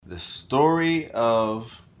story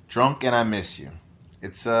of Drunk and I Miss You.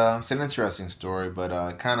 It's an interesting story, but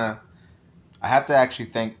I have to actually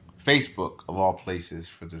thank Facebook of all places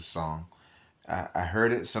for this song. I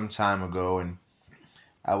heard it some time ago, and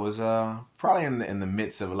I was probably in the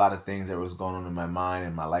midst of a lot of things that was going on in my mind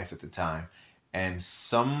and my life at the time. And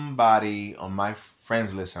somebody on my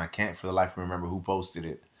friends list, and I can't for the life of me remember who posted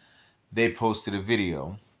it, they posted a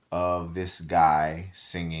video of this guy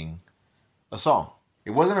singing a song.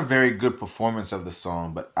 It wasn't a very good performance of the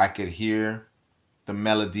song, but I could hear the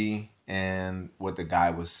melody and what the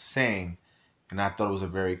guy was saying, and I thought it was a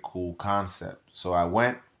very cool concept. So I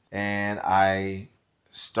went and I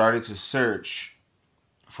started to search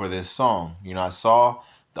for this song. I saw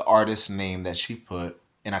the artist name that she put,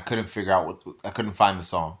 and I couldn't figure out I couldn't find the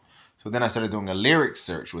song. So then I started doing a lyric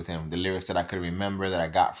search with him, the lyrics that I could remember that I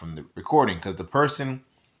got from the recording, because the person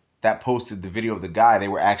that posted the video of the guy, they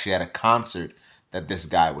were actually at a concert that this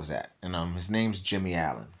guy was at, and his name's Jimmy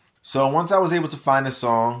Allen. So once I was able to find the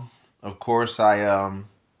song, of course I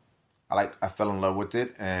fell in love with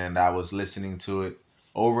it, and I was listening to it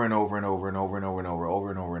over and over and over and over and over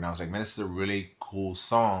and over, and I was like, man, this is a really cool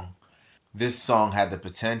song. This song had the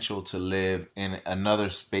potential to live in another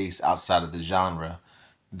space outside of the genre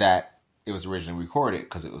that it was originally recorded,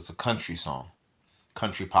 because it was a country song,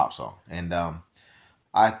 country pop song, and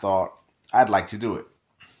I thought I'd like to do it.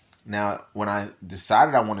 Now, when I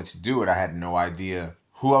decided I wanted to do it, I had no idea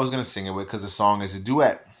who I was going to sing it with, because the song is a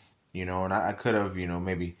duet, and I could have,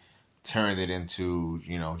 maybe turned it into,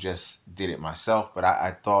 just did it myself. But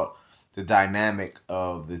I thought the dynamic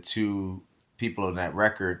of the two people in that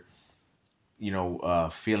record,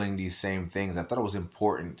 feeling these same things, I thought it was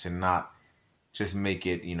important to not just make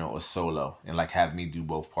it, a solo and like have me do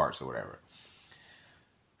both parts or whatever.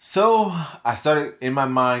 So I started in my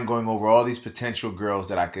mind going over all these potential girls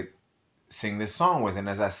that I could sing this song with. And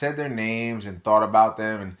as I said their names and thought about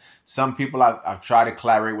them, and some people I've tried to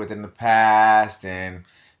collaborate with in the past, and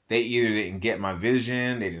they either didn't get my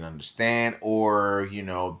vision, they didn't understand, or,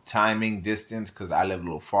 timing, distance, because I live a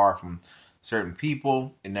little far from certain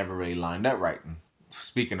people, it never really lined up right. And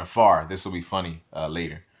speaking of far, this will be funny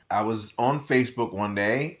later. I was on Facebook one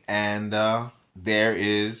day, and there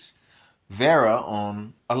is Vera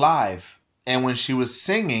on a live. And when she was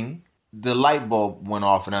singing, the light bulb went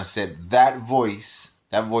off, and I said, that voice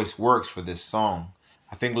works for this song.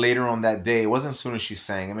 I think later on that day, it wasn't as soon as she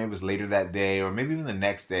sang, maybe it was later that day, or maybe even the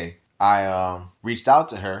next day, I reached out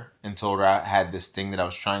to her and told her I had this thing that I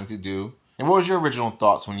was trying to do. And what was your original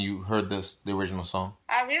thoughts when you heard the original song?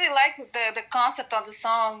 I really liked the concept of the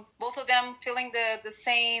song. Both of them feeling the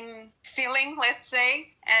same feeling, let's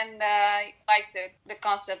say, and like the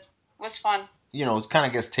concept was fun. It kind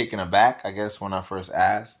of gets taken aback, I guess, when I first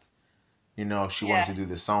asked, if she wanted to do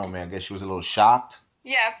this song, man. I guess she was a little shocked.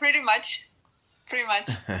 Yeah, pretty much.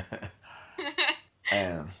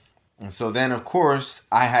 and so then, of course,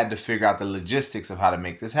 I had to figure out the logistics of how to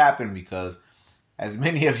make this happen, because as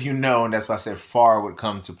many of you know, and that's why I said far would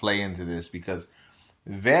come to play into this, because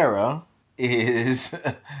Vera is,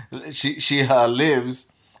 she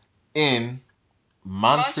lives in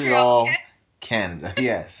Montreal, Canada.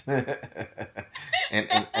 Yes. and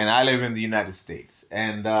I live in the United States.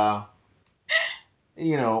 And,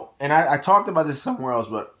 and I talked about this somewhere else,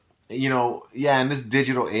 but, in this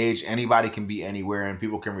digital age, anybody can be anywhere and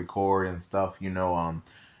people can record and stuff,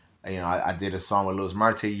 I did a song with Louis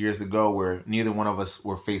Marte years ago where neither one of us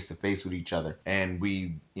were face to face with each other, and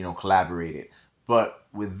we, collaborated. But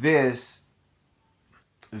with this,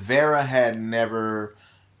 Vera had never,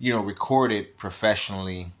 recorded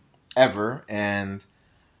professionally ever. And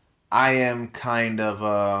I am kind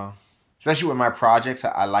of, especially with my projects,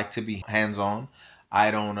 I like to be hands-on. I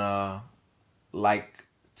don't like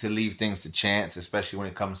to leave things to chance, especially when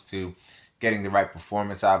it comes to getting the right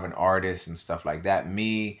performance out of an artist and stuff like that.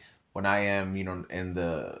 Me, when I am, in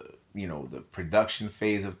the, the production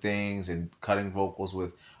phase of things and cutting vocals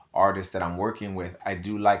with artists that I'm working with, I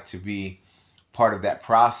do like to be part of that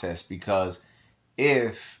process, because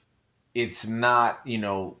if it's not,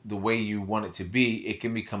 the way you want it to be, it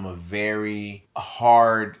can become a very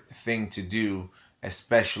hard thing to do,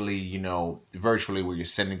 especially, virtually, where you're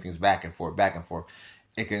sending things back and forth.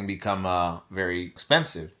 It can become very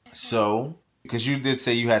expensive. So, because you did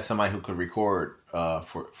say you had somebody who could record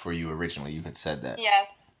for you originally, you had said that.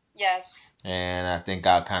 Yes. And I think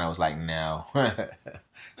I kind of was like, no. No.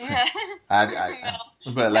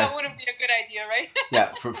 But that wouldn't be a good idea, right?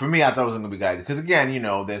 Yeah, for me, I thought it wasn't going to be a good idea. Because again, when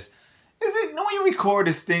you record,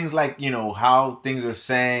 it's things like, how things are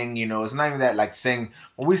sang, it's not even that like sing.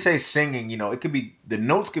 When we say singing, it could be, the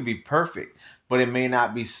notes could be perfect, but it may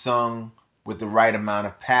not be sung with the right amount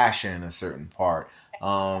of passion in a certain part.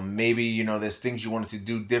 Maybe, you know, there's things you wanted to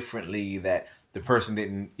do differently that the person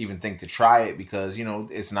didn't even think to try it because, you know,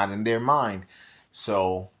 it's not in their mind.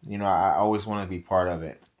 So, you know, I always want to be part of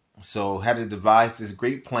it. So had to devise this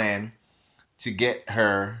great plan to get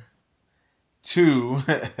her to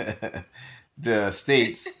the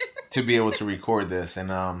States to be able to record this.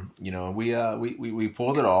 And, you know, we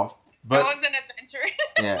pulled it off. But it was an adventure.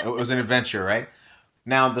 yeah, it was an adventure, right?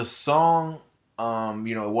 Now the song,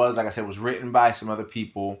 you know, it was, like I said, it was written by some other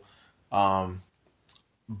people.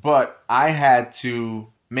 But I had to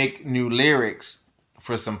make new lyrics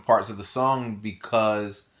for some parts of the song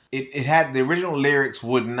because it had, the original lyrics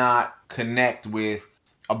would not connect with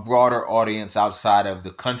a broader audience outside of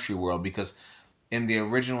the country world, because in the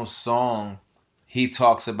original song he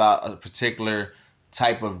talks about a particular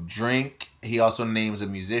type of drink. He also names a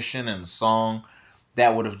musician in the song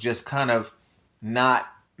that would have just kind of not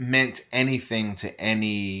meant anything to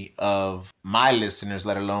any of my listeners,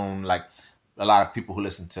 let alone like a lot of people who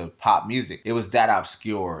listen to pop music. It was that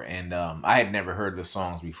obscure, and I had never heard the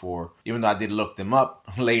songs before, even though I did look them up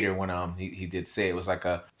later when he did say it was like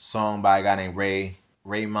a song by a guy named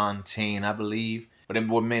Ray Montaigne, I believe. But it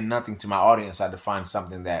would mean nothing to my audience. I had to find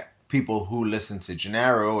something that people who listen to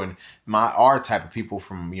Jenaro and our type of people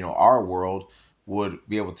from, you know, our world would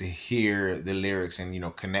be able to hear the lyrics and, you know,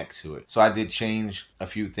 connect to it. So I did change a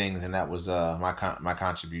few things, and that was my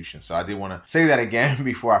contribution. So I did want to say that again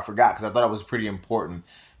before I forgot, because I thought it was pretty important.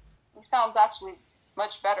 It sounds actually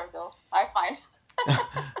much better, though, I find.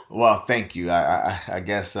 Well, thank you. I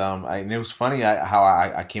guess and it was funny how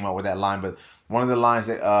I came up with that line, but one of the lines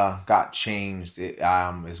that got changed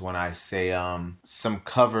is when I say some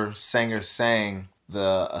cover singer sang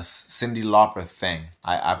the Cyndi Lauper thing.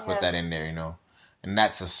 I put that in there, you know. And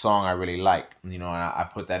that's a song I really like, you know, and I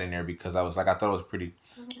put that in there because I thought it was pretty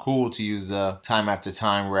cool to use the time after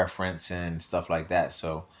time reference and stuff like that.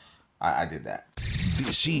 So I did that.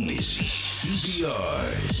 This is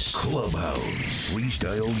CPR's Clubhouse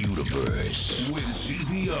Freestyle Universe with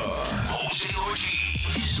CPR, Jose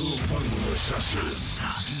Ortiz, the Bundle Assassin,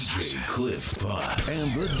 DJ Cliff Pot,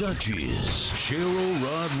 and the Duchess, Cheryl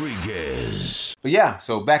Rodriguez. But yeah,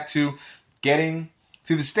 so back to getting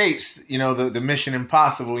to the States, you know, the Mission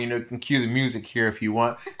Impossible. You know, you can cue the music here if you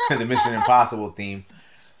want, the Mission Impossible theme.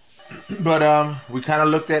 But we kind of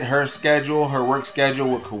looked at her schedule, her work schedule,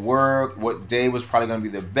 what could work, what day was probably going to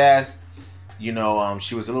be the best. You know,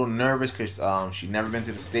 she was a little nervous because she'd never been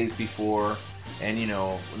to the States before. And, you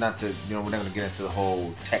know, we're not going to get into the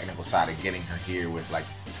whole technical side of getting her here with, like,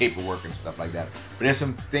 paperwork and stuff like that. But there's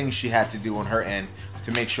some things she had to do on her end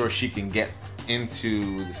to make sure she can get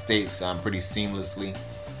into the States pretty seamlessly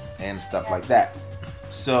and stuff like that.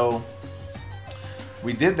 So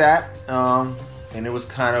we did that. And it was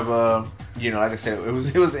kind of a, you know, like I said, it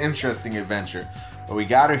was an interesting adventure. But we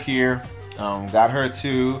got her here, got her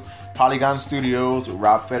to Polygon Studios with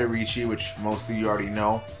Rob Federici, which most of you already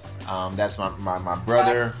know. That's my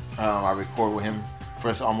brother. I record with him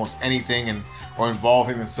for almost anything or involve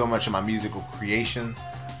him in so much of my musical creations.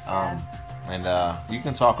 And you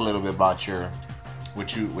can talk a little bit about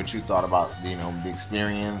what you thought about, you know, the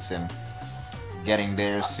experience and getting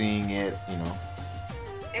there, seeing it, you know.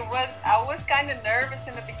 I was kind of nervous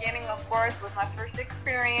in the beginning, of course. It was my first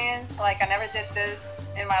experience. Like, I never did this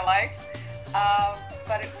in my life.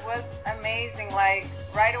 But it was amazing. Like,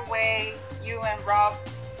 right away, you and Rob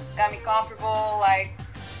got me comfortable. Like,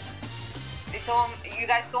 you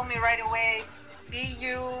guys told me right away, be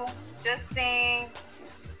you, just sing,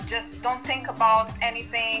 just don't think about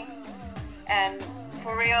anything. And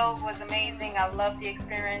for real, it was amazing. I loved the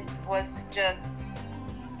experience. It was just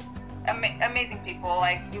amazing people.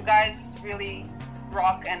 Like, you guys really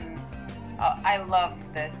rock, and I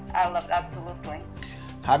loved it. I loved it, absolutely.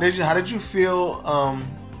 How did you feel?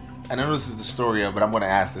 I know this is the story of, but I'm going to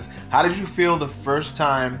ask this. How did you feel the first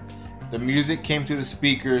time the music came through the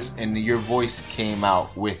speakers and your voice came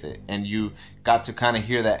out with it, and you got to kind of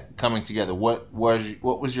hear that coming together? What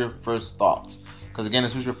was your first thoughts? Because again,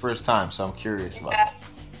 this was your first time, so I'm curious about it.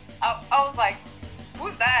 I was like,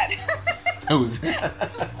 who's that? Who's that?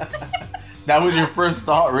 That was your first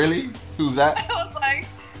thought, really? Who's that? I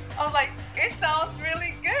was like, it sounds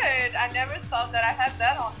really good. I never thought that I had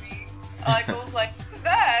that on me. Like, I was like, who's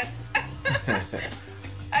that?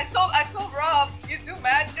 I told Rob, you do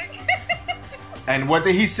magic. And what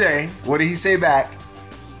did he say? What did he say back?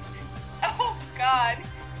 Oh God.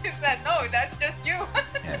 He said, no, that's just you.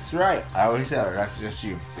 That's right. I always tell her, that's just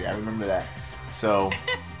you. See, I remember that. So,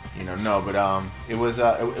 you know, no, but it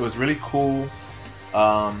was really cool.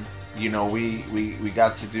 You know, we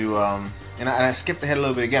got to do and I skipped ahead a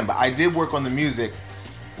little bit again, but I did work on the music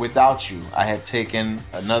without you. I had taken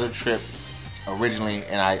another trip originally,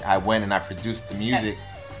 and I went and I produced the music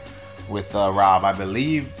with Rob. I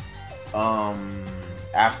believe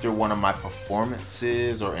after one of my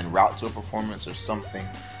performances or en route to a performance or something,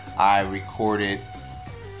 I recorded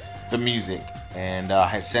the music and I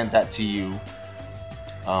had sent that to you.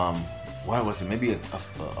 What was it? Maybe a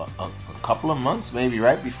couple of months, maybe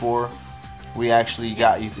right before we actually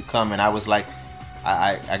got you to come. And I was like,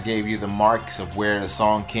 I gave you the marks of where the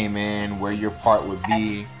song came in, where your part would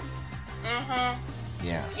be.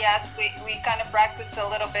 Yeah. Yes, we kind of practiced a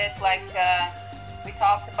little bit. Like we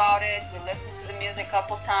talked about it. We listened to the music a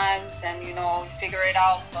couple times, and you figure it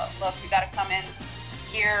out. But look, you got to come in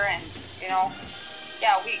here, and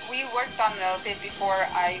yeah, we worked on it a bit before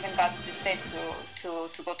I even got to the States to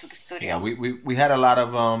go to the studio. Yeah, we had a lot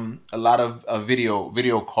of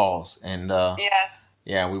video calls, and yes.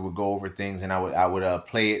 Yeah, we would go over things, and I would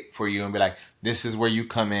play it for you and be like, this is where you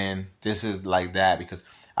come in, this is like that, because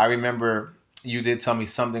I remember you did tell me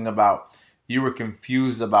something about you were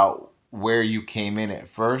confused about where you came in at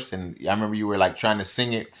first, and I remember you were like trying to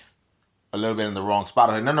sing it a little bit in the wrong spot.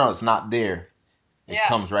 I was like, no, it's not there. It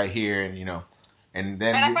comes right here, and and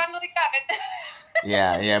then I finally got it.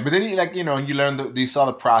 yeah. But then you learned you saw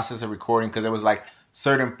the process of recording, because there was like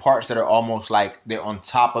certain parts that are almost like they're on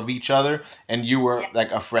top of each other, and you were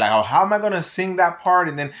like afraid, like, oh, how am I gonna sing that part?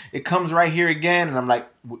 And then it comes right here again, and I'm like,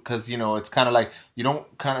 because it's kind of like you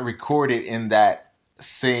don't kind of record it in that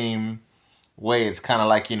same way. It's kind of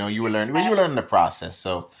like you were learning the process.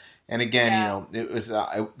 So, and again, it was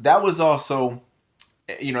that was also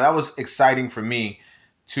that was exciting for me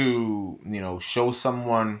to show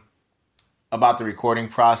someone about the recording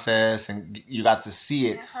process, and you got to see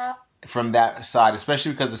it from that side,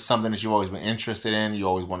 especially because it's something that you've always been interested in, you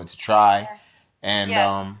always wanted to try. And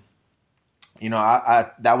I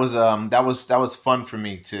that was fun for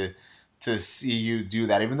me to see you do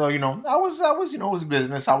that, even though I was it was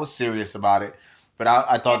business, I was serious about it, but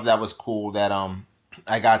I thought that was cool that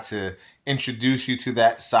I got to introduce you to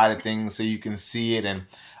that side of things so you can see it. And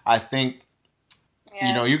I think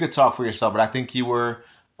you could talk for yourself, but I think you were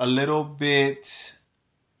a little bit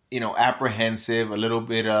apprehensive, a little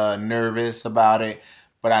bit nervous about it,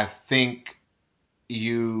 but I think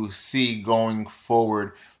you see going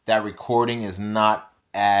forward that recording is not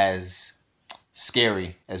as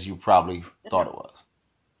scary as you probably thought it was.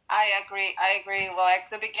 I agree. Well, like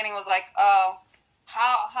the beginning was like, oh,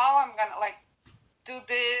 how I'm gonna like do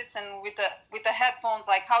this, and with the headphones,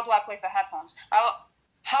 like how do I place the headphones?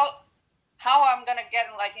 How I'm gonna get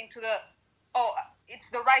like into it's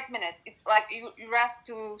the right minutes. It's like you have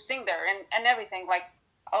to sing there and everything. Like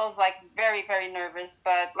I was like very, very nervous,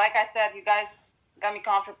 but like I said, you guys got me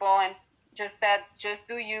comfortable and just said, just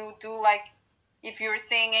do like if you're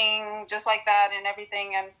singing just like that and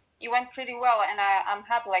everything, and it went pretty well. And I'm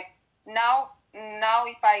happy. Like now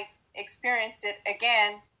if I experience it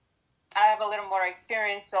again, I have a little more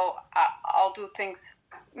experience, so I'll do things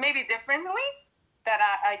maybe differently that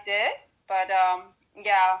I did, but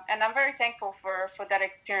yeah, and I'm very thankful for that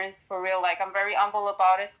experience, for real. Like I'm very humble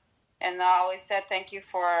about it, and I always said thank you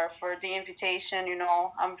for the invitation.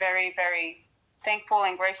 I'm very, very thankful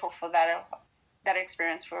and grateful for that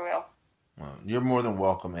experience, for real. Well, you're more than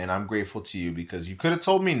welcome, and I'm grateful to you, because you could have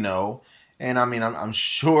told me no, and I mean I'm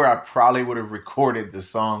sure I probably would have recorded the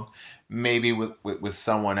song maybe with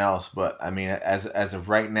someone else, but I mean as of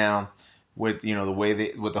right now, with the way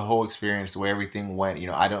with the whole experience, the way everything went,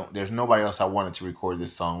 there's nobody else I wanted to record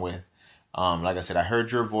this song with. Like I said, I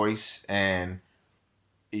heard your voice, and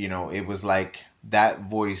it was like that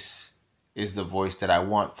voice is the voice that I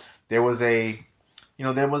want. There was a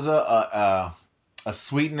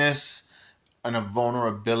sweetness and a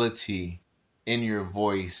vulnerability in your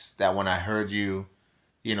voice that when I heard you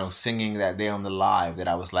singing that day on the live, that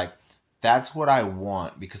I was like, that's what I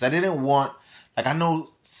want. Because I didn't want, like, I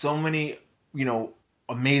know so many,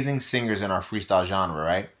 amazing singers in our freestyle genre,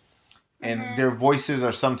 right? And their voices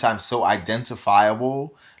are sometimes so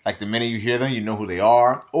identifiable. Like the minute you hear them, you know who they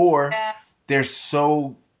are. Or they're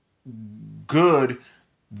so good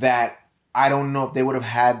that I don't know if they would have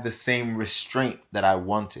had the same restraint that I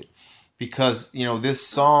wanted. Because, this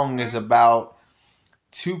song is about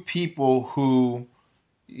two people who,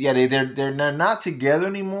 they're not together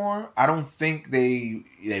anymore. I don't think they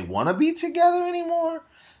want to be together anymore.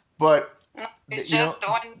 But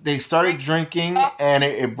they started drinking, and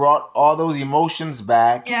it brought all those emotions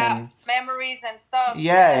back. Yeah, and memories and stuff.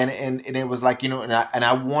 Yeah, and it was like and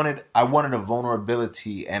I wanted a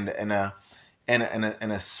vulnerability and a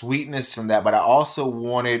sweetness from that, but I also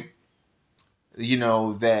wanted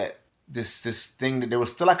that this thing that there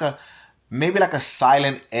was still like a maybe like a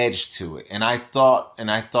silent edge to it, and I thought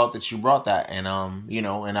that you brought that, and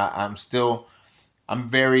and I'm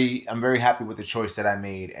very happy with the choice that I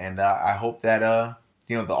made, and I hope that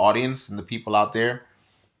the audience and the people out there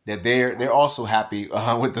that they're also happy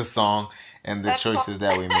with the song and the choices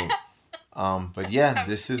that we made. But yeah,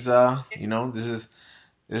 this is this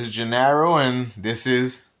is Jenaro, and this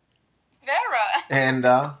is Vera. and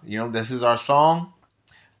this is our song,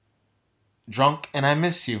 "Drunk and I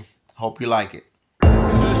Miss You." Hope you like it.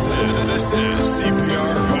 This is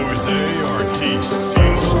CPR Jose Ortiz,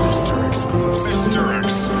 Mr. Exclusive,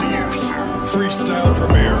 freestyle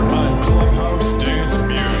premiere on Clubhouse Dance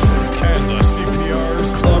Music and the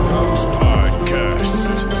CPR's Clubhouse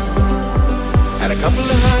Podcast. Had a couple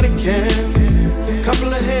of Heinekens,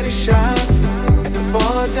 couple of heady shots at the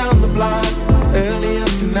bar down the block earlier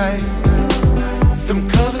tonight. Some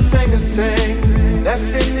cover singers sang that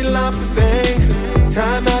Cyndi Lauper thing,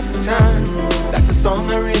 time after time. That's a song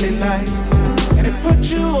I really like, and it put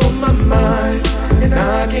you on my mind, and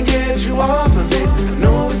I can't get you off of it. I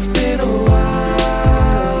know it's been a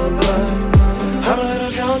while, but I'm a little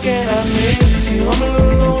drunk and I miss you. I'm a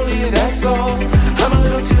little lonely, that's all. I'm a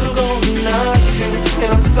little too gone not to,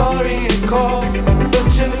 and I'm sorry to call, but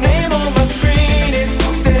your name on my screen is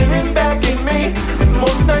staring back at me.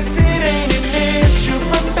 Most nights it ain't an issue,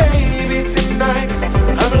 but baby tonight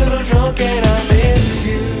I'm a little drunk and I miss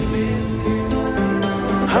you.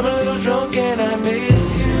 I'm a little drunk and I miss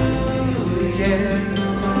you, yeah.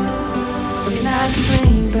 And I can bring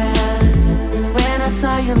you back when I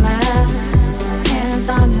saw you last. Hands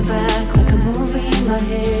on your back like a movie in my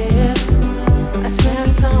head. I swear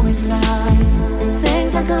it's always like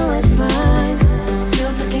things are going fine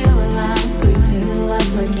till tequila line brings you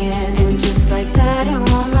up again. And just like that you're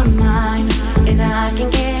on my mind, and I can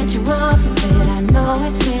get you off of it. I know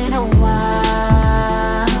it's been a while.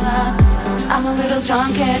 I'm a little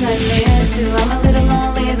drunk and I miss you. I'm a little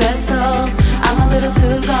lonely, that's all. I'm a little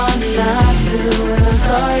too gone not to, and I'm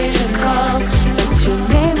sorry to call, but your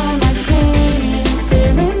name on my screen is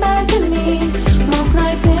staring back at me. Most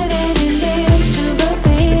nights it ain't an issue, but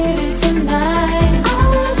baby tonight I'm a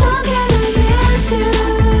little drunk and I miss you,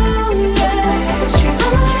 yeah.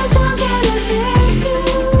 I'm a little drunk and I miss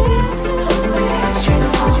you.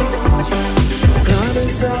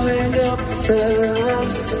 Promise I'll hang up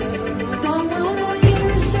first. Don't wanna hear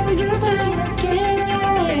you say goodbye again.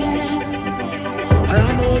 I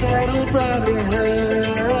know that'll probably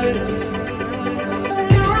hurt.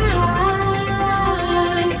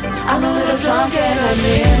 I'm a little drunk and I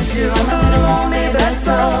miss you. I'm a little lonely, that's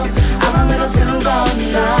all. I'm a little too gone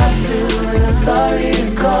not to, and I'm sorry to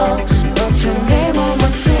call, but your name on my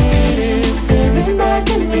screen is staring back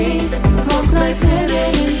at me. Most nights it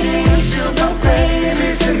ain't an issue, but baby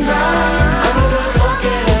tonight I'm a little drunk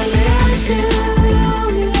and I miss you,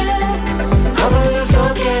 yeah. I'm a little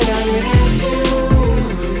drunk and I miss you.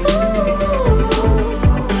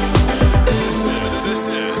 This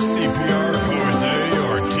is CPR Jose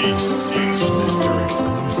Ortiz,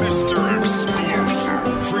 Mr. Exclusive,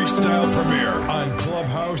 freestyle premiere on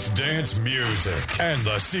Clubhouse Dance Music and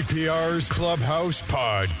the CPR's Clubhouse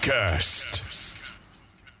Podcast.